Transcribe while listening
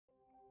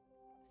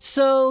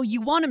So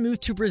you want to move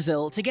to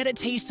Brazil to get a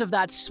taste of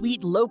that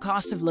sweet low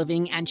cost of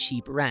living and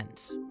cheap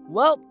rent.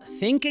 Well,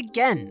 think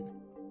again.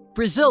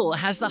 Brazil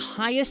has the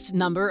highest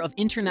number of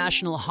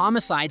international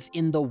homicides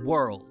in the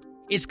world.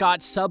 It's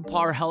got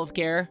subpar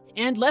healthcare,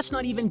 and let's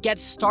not even get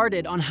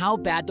started on how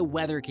bad the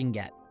weather can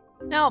get.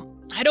 Now,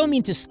 I don't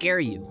mean to scare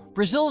you.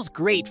 Brazil's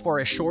great for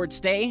a short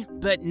stay,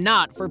 but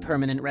not for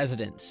permanent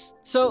residence.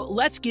 So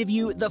let's give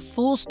you the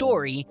full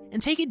story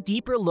and take a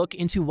deeper look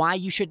into why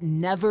you should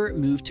never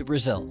move to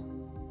Brazil.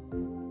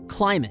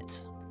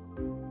 Climate.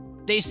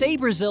 They say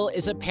Brazil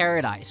is a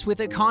paradise with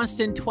a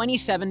constant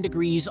 27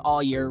 degrees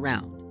all year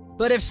round.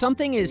 But if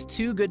something is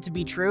too good to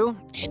be true,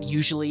 it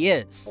usually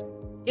is.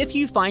 If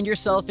you find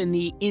yourself in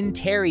the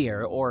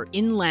interior or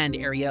inland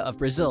area of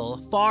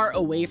Brazil, far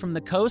away from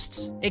the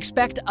coasts,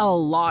 expect a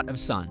lot of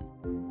sun.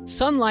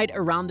 Sunlight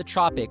around the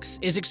tropics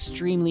is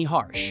extremely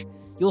harsh.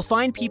 You'll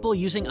find people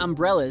using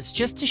umbrellas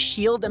just to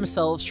shield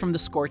themselves from the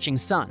scorching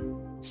sun.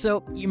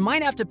 So you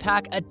might have to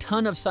pack a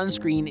ton of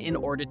sunscreen in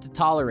order to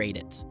tolerate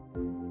it.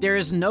 There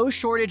is no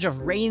shortage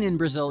of rain in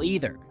Brazil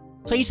either.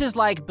 Places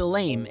like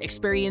Belém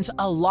experience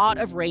a lot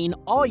of rain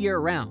all year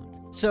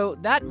round, so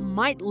that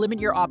might limit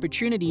your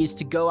opportunities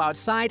to go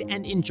outside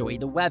and enjoy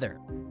the weather.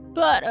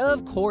 But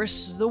of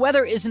course, the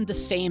weather isn't the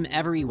same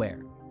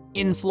everywhere.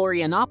 In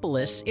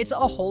Florianopolis, it's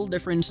a whole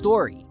different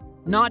story.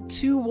 Not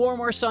too warm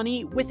or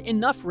sunny, with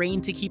enough rain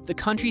to keep the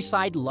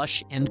countryside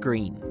lush and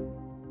green.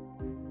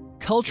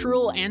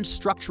 Cultural and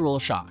structural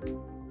shock.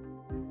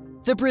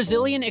 The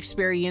Brazilian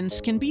experience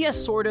can be a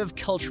sort of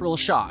cultural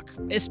shock,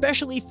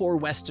 especially for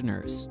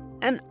Westerners.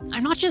 And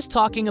I'm not just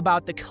talking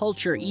about the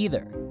culture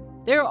either.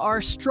 There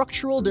are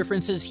structural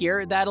differences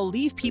here that'll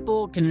leave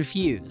people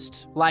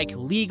confused, like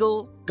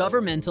legal,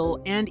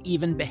 governmental, and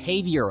even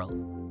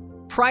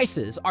behavioral.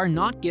 Prices are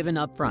not given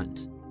up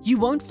front. You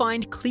won't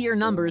find clear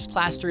numbers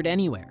plastered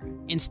anywhere.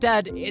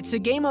 Instead, it's a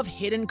game of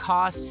hidden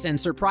costs and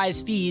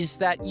surprise fees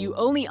that you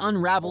only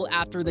unravel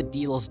after the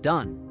deal's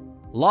done.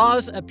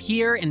 Laws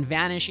appear and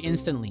vanish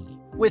instantly,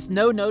 with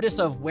no notice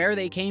of where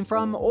they came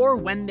from or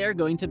when they're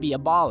going to be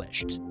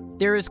abolished.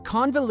 There is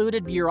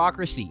convoluted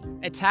bureaucracy,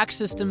 a tax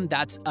system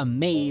that's a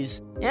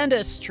maze, and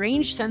a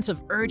strange sense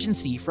of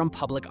urgency from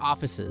public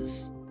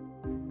offices.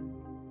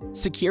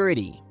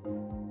 Security.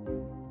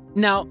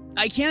 Now,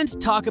 I can't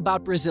talk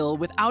about Brazil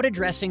without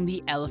addressing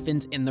the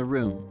elephant in the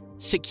room: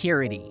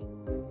 security.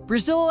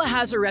 Brazil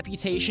has a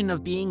reputation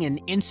of being an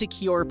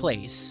insecure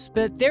place,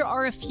 but there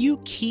are a few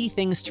key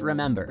things to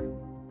remember.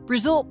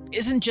 Brazil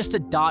isn't just a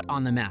dot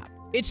on the map.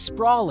 It's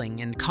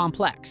sprawling and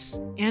complex,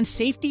 and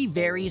safety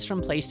varies from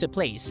place to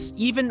place,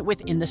 even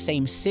within the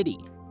same city.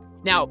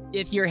 Now,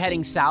 if you're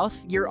heading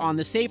south, you're on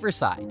the safer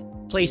side.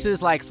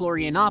 Places like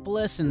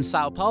Florianopolis and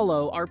Sao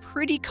Paulo are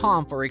pretty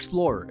calm for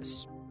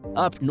explorers.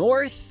 Up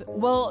north,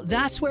 well,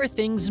 that's where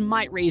things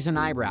might raise an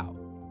eyebrow.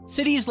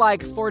 Cities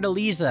like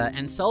Fortaleza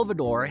and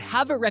Salvador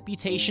have a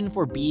reputation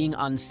for being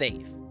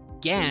unsafe.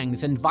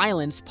 Gangs and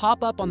violence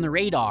pop up on the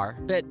radar,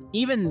 but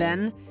even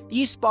then,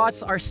 these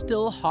spots are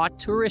still hot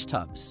tourist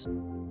hubs.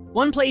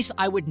 One place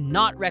I would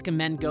not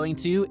recommend going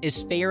to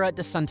is Feira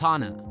de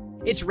Santana.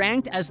 It's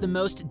ranked as the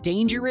most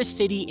dangerous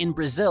city in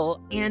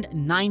Brazil and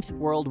 9th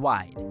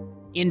worldwide.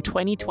 In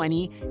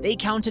 2020, they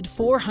counted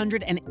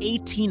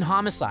 418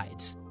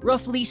 homicides,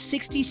 roughly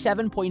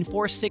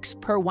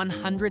 67.46 per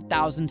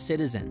 100,000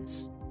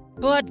 citizens.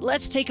 But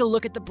let's take a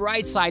look at the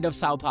bright side of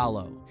Sao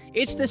Paulo.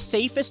 It's the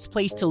safest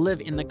place to live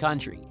in the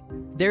country.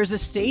 There's a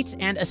state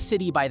and a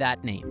city by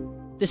that name.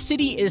 The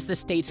city is the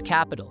state's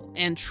capital,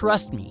 and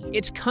trust me,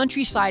 its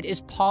countryside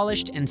is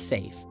polished and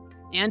safe.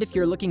 And if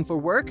you're looking for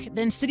work,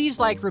 then cities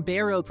like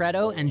Ribeirão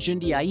Preto and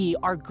Jundiaí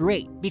are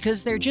great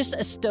because they're just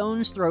a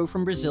stone's throw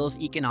from Brazil's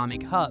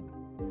economic hub.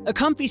 A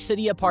comfy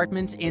city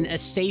apartment in a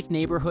safe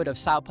neighborhood of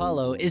Sao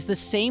Paulo is the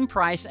same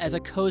price as a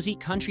cozy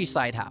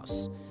countryside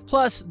house.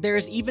 Plus,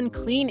 there's even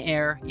clean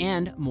air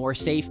and more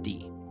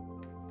safety.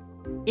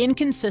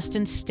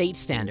 Inconsistent state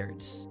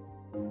standards.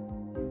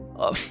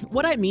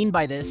 What I mean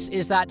by this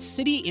is that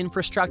city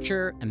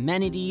infrastructure,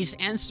 amenities,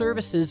 and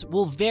services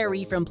will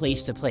vary from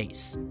place to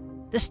place.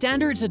 The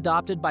standards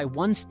adopted by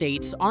one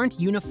state aren't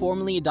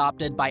uniformly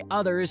adopted by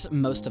others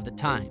most of the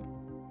time.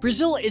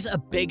 Brazil is a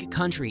big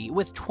country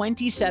with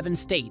 27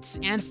 states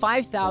and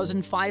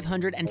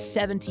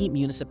 5,570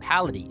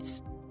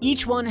 municipalities.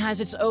 Each one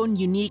has its own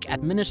unique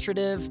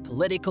administrative,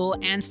 political,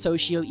 and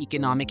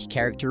socio-economic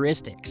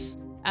characteristics.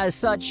 As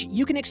such,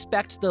 you can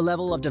expect the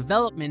level of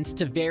development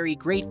to vary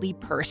greatly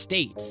per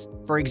state.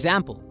 For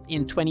example,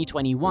 in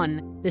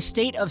 2021, the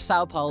state of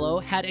Sao Paulo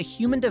had a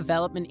Human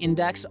Development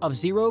Index of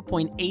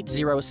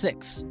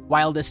 0.806,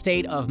 while the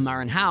state of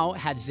Maranhão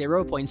had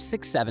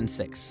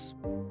 0.676.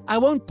 I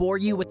won't bore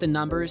you with the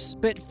numbers,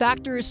 but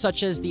factors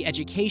such as the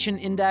Education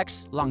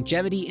Index,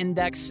 Longevity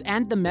Index,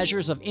 and the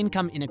measures of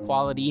income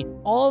inequality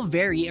all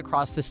vary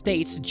across the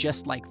states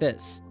just like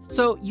this.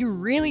 So you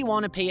really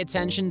want to pay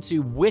attention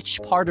to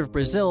which part of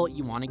Brazil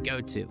you want to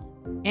go to.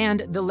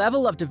 And the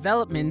level of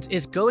development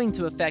is going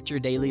to affect your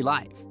daily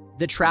life.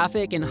 The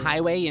traffic and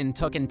highway in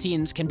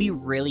Tocantins can be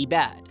really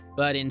bad.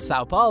 But in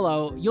Sao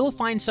Paulo, you'll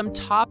find some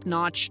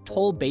top-notch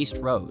toll-based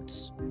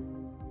roads.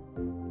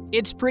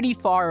 It's pretty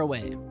far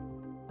away.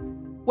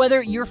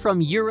 Whether you're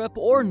from Europe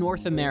or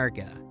North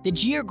America, the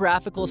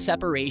geographical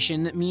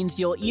separation means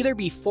you'll either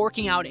be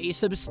forking out a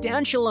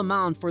substantial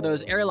amount for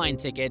those airline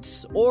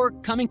tickets or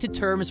coming to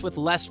terms with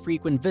less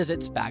frequent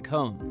visits back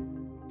home.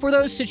 For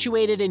those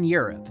situated in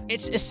Europe,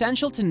 it's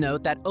essential to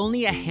note that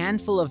only a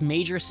handful of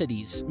major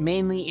cities,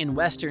 mainly in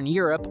Western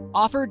Europe,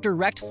 offer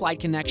direct flight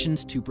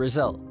connections to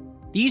Brazil.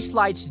 These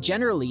flights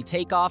generally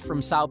take off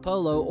from Sao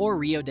Paulo or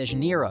Rio de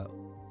Janeiro.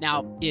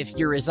 Now, if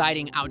you're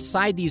residing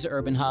outside these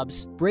urban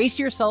hubs, brace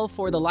yourself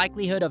for the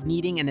likelihood of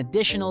needing an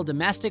additional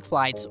domestic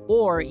flights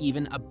or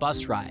even a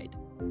bus ride.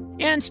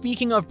 And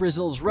speaking of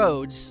Brazil's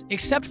roads,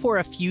 except for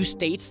a few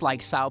states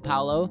like Sao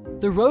Paulo,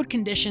 the road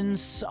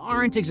conditions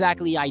aren't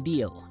exactly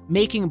ideal,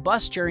 making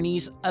bus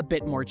journeys a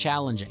bit more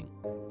challenging.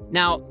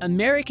 Now,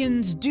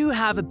 Americans do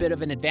have a bit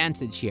of an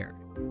advantage here.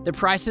 The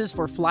prices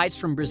for flights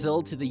from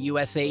Brazil to the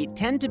USA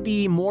tend to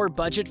be more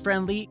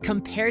budget-friendly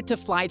compared to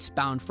flights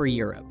bound for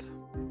Europe.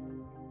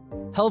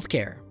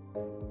 Healthcare.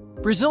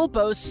 Brazil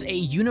boasts a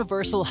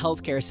universal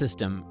healthcare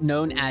system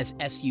known as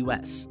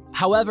SUS.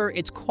 However,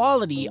 its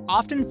quality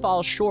often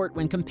falls short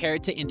when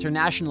compared to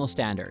international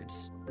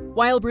standards.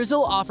 While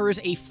Brazil offers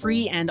a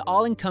free and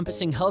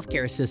all-encompassing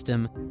healthcare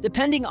system,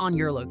 depending on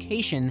your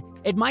location,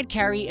 it might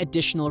carry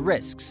additional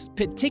risks,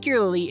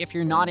 particularly if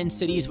you're not in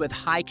cities with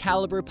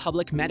high-caliber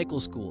public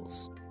medical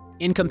schools.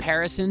 In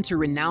comparison to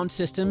renowned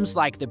systems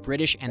like the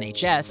British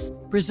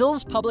NHS,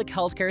 Brazil's public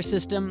healthcare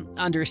system,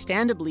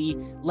 understandably,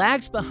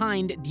 lags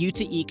behind due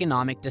to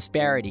economic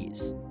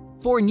disparities.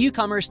 For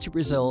newcomers to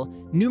Brazil,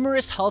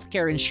 numerous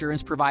healthcare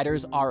insurance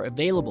providers are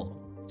available.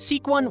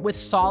 Seek one with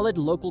solid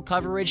local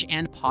coverage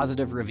and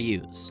positive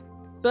reviews.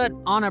 But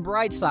on a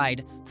bright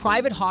side,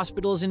 private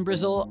hospitals in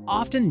Brazil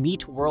often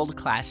meet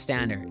world-class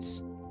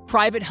standards.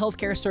 Private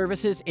healthcare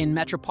services in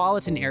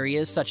metropolitan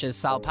areas such as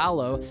Sao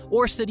Paulo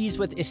or cities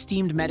with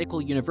esteemed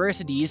medical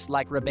universities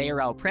like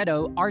Ribeirão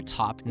Preto are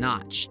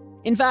top-notch.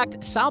 In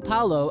fact, Sao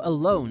Paulo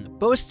alone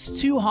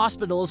boasts 2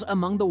 hospitals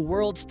among the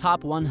world's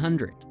top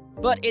 100.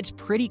 But it's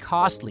pretty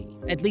costly,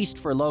 at least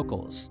for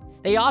locals.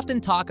 They often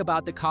talk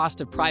about the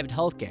cost of private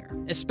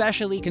healthcare,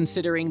 especially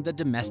considering the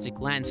domestic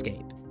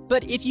landscape.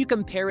 But if you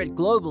compare it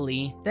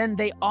globally, then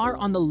they are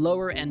on the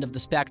lower end of the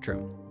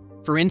spectrum.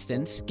 For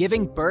instance,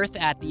 giving birth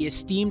at the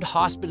esteemed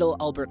hospital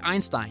Albert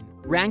Einstein,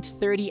 ranked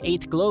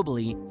 38th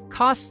globally,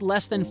 costs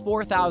less than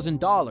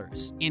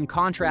 $4,000, in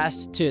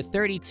contrast to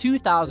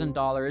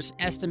 $32,000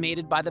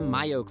 estimated by the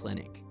Mayo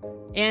Clinic.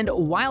 And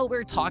while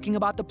we're talking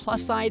about the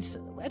plus sides,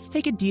 let's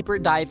take a deeper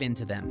dive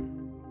into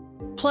them.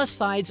 Plus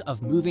sides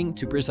of moving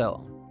to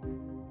Brazil.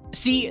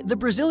 See, the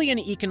Brazilian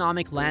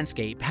economic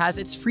landscape has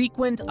its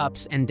frequent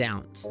ups and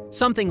downs,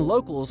 something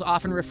locals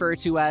often refer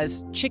to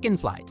as chicken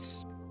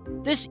flights.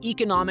 This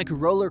economic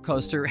roller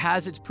coaster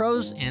has its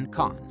pros and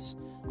cons.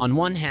 On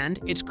one hand,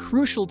 it's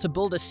crucial to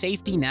build a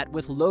safety net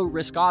with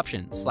low-risk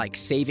options like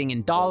saving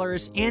in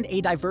dollars and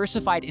a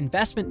diversified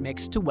investment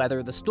mix to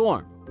weather the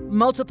storm.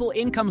 Multiple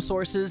income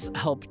sources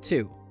help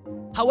too.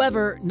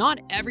 However, not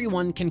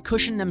everyone can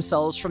cushion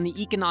themselves from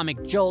the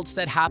economic jolts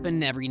that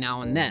happen every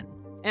now and then.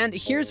 And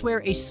here's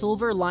where a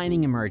silver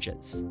lining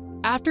emerges.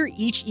 After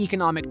each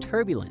economic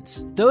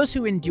turbulence, those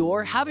who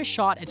endure have a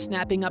shot at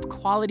snapping up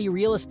quality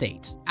real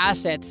estate,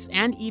 assets,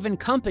 and even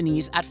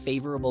companies at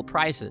favorable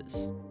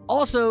prices.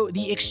 Also,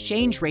 the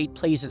exchange rate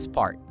plays its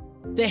part.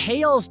 The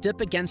real's dip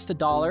against the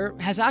dollar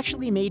has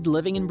actually made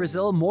living in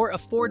Brazil more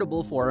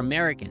affordable for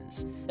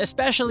Americans.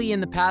 Especially in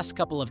the past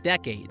couple of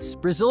decades,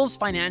 Brazil's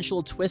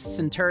financial twists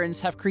and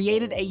turns have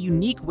created a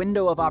unique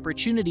window of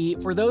opportunity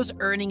for those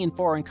earning in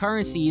foreign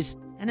currencies,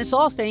 and it's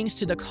all thanks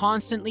to the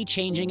constantly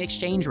changing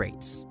exchange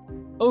rates.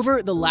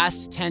 Over the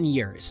last 10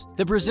 years,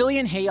 the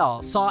Brazilian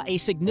real saw a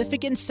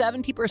significant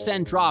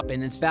 70% drop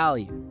in its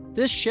value.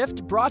 This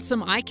shift brought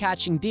some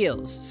eye-catching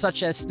deals,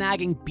 such as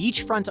snagging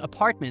beachfront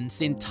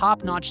apartments in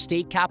top-notch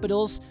state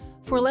capitals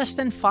for less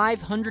than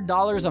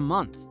 $500 a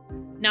month.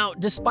 Now,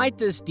 despite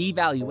this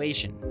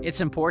devaluation,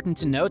 it's important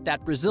to note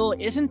that Brazil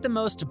isn't the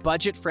most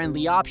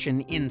budget-friendly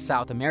option in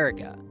South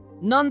America.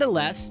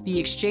 Nonetheless, the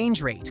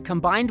exchange rate,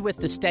 combined with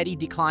the steady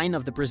decline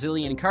of the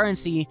Brazilian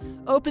currency,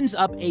 opens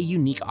up a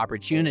unique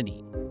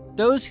opportunity.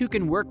 Those who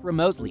can work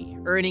remotely,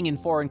 earning in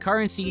foreign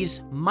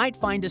currencies, might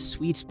find a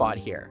sweet spot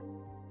here.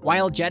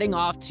 While jetting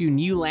off to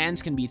new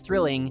lands can be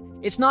thrilling,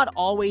 it's not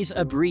always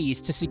a breeze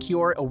to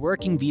secure a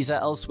working visa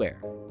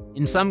elsewhere.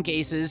 In some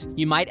cases,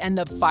 you might end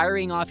up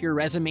firing off your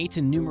resume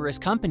to numerous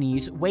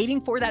companies,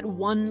 waiting for that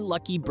one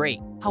lucky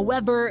break.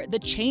 However, the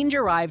change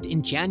arrived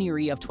in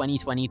January of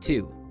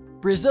 2022.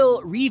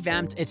 Brazil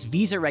revamped its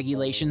visa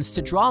regulations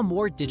to draw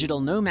more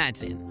digital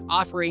nomads in,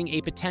 offering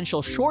a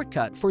potential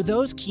shortcut for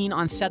those keen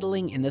on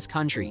settling in this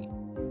country.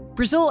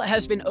 Brazil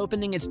has been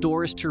opening its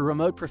doors to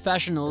remote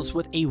professionals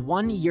with a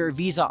 1-year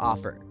visa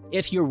offer.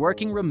 If you're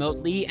working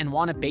remotely and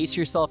want to base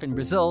yourself in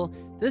Brazil,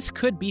 this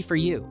could be for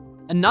you.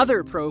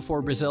 Another pro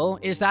for Brazil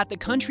is that the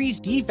country's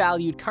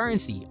devalued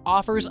currency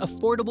offers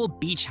affordable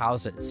beach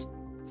houses.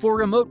 For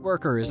remote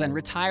workers and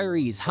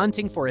retirees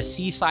hunting for a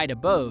seaside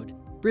abode,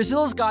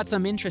 Brazil's got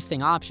some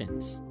interesting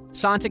options.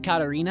 Santa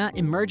Catarina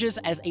emerges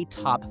as a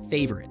top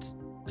favorite.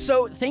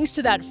 So, thanks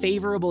to that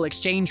favorable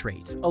exchange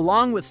rate,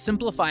 along with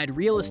simplified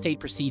real estate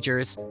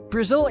procedures,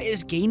 Brazil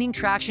is gaining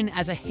traction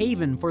as a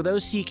haven for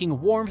those seeking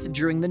warmth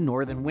during the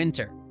northern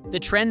winter. The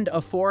trend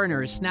of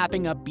foreigners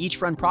snapping up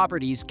beachfront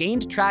properties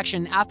gained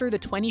traction after the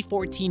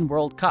 2014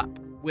 World Cup,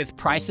 with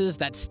prices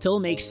that still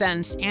make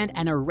sense and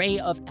an array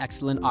of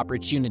excellent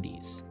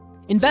opportunities.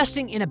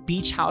 Investing in a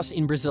beach house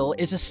in Brazil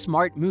is a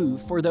smart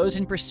move for those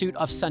in pursuit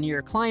of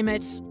sunnier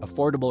climates,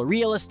 affordable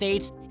real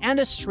estate, and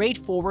a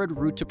straightforward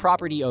route to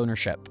property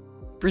ownership.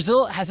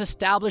 Brazil has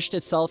established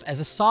itself as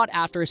a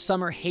sought-after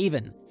summer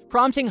haven,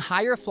 prompting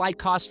higher flight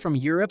costs from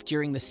Europe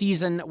during the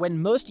season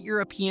when most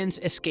Europeans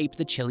escape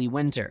the chilly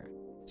winter.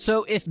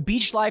 So if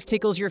beach life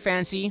tickles your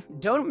fancy,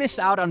 don't miss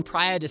out on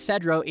Praia de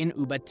Cedro in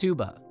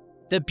Ubatuba.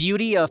 The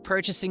beauty of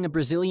purchasing a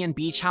Brazilian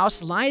beach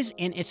house lies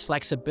in its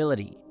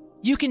flexibility.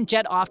 You can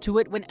jet off to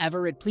it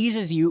whenever it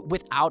pleases you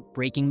without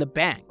breaking the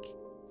bank.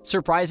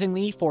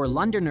 Surprisingly, for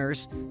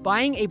Londoners,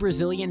 buying a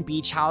Brazilian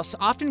beach house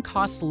often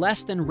costs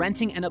less than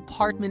renting an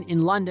apartment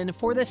in London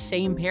for the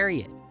same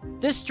period.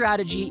 This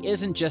strategy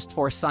isn't just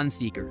for sun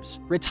seekers.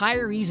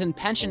 Retirees and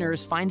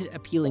pensioners find it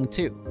appealing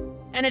too.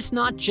 And it's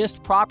not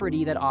just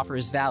property that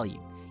offers value.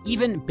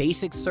 Even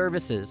basic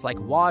services like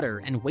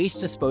water and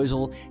waste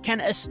disposal can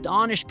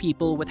astonish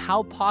people with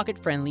how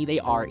pocket-friendly they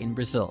are in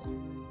Brazil.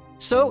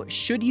 So,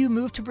 should you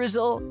move to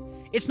Brazil?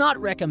 It's not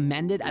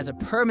recommended as a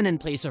permanent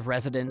place of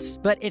residence,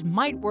 but it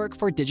might work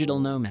for digital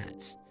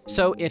nomads.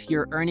 So if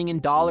you're earning in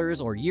dollars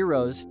or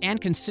euros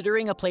and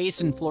considering a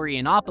place in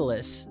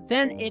Florianopolis,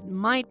 then it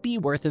might be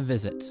worth a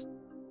visit.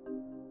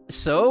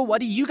 So,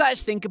 what do you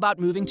guys think about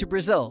moving to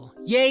Brazil?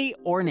 Yay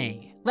or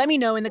nay? Let me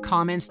know in the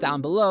comments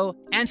down below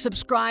and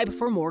subscribe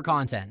for more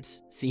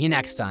content. See you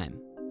next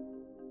time.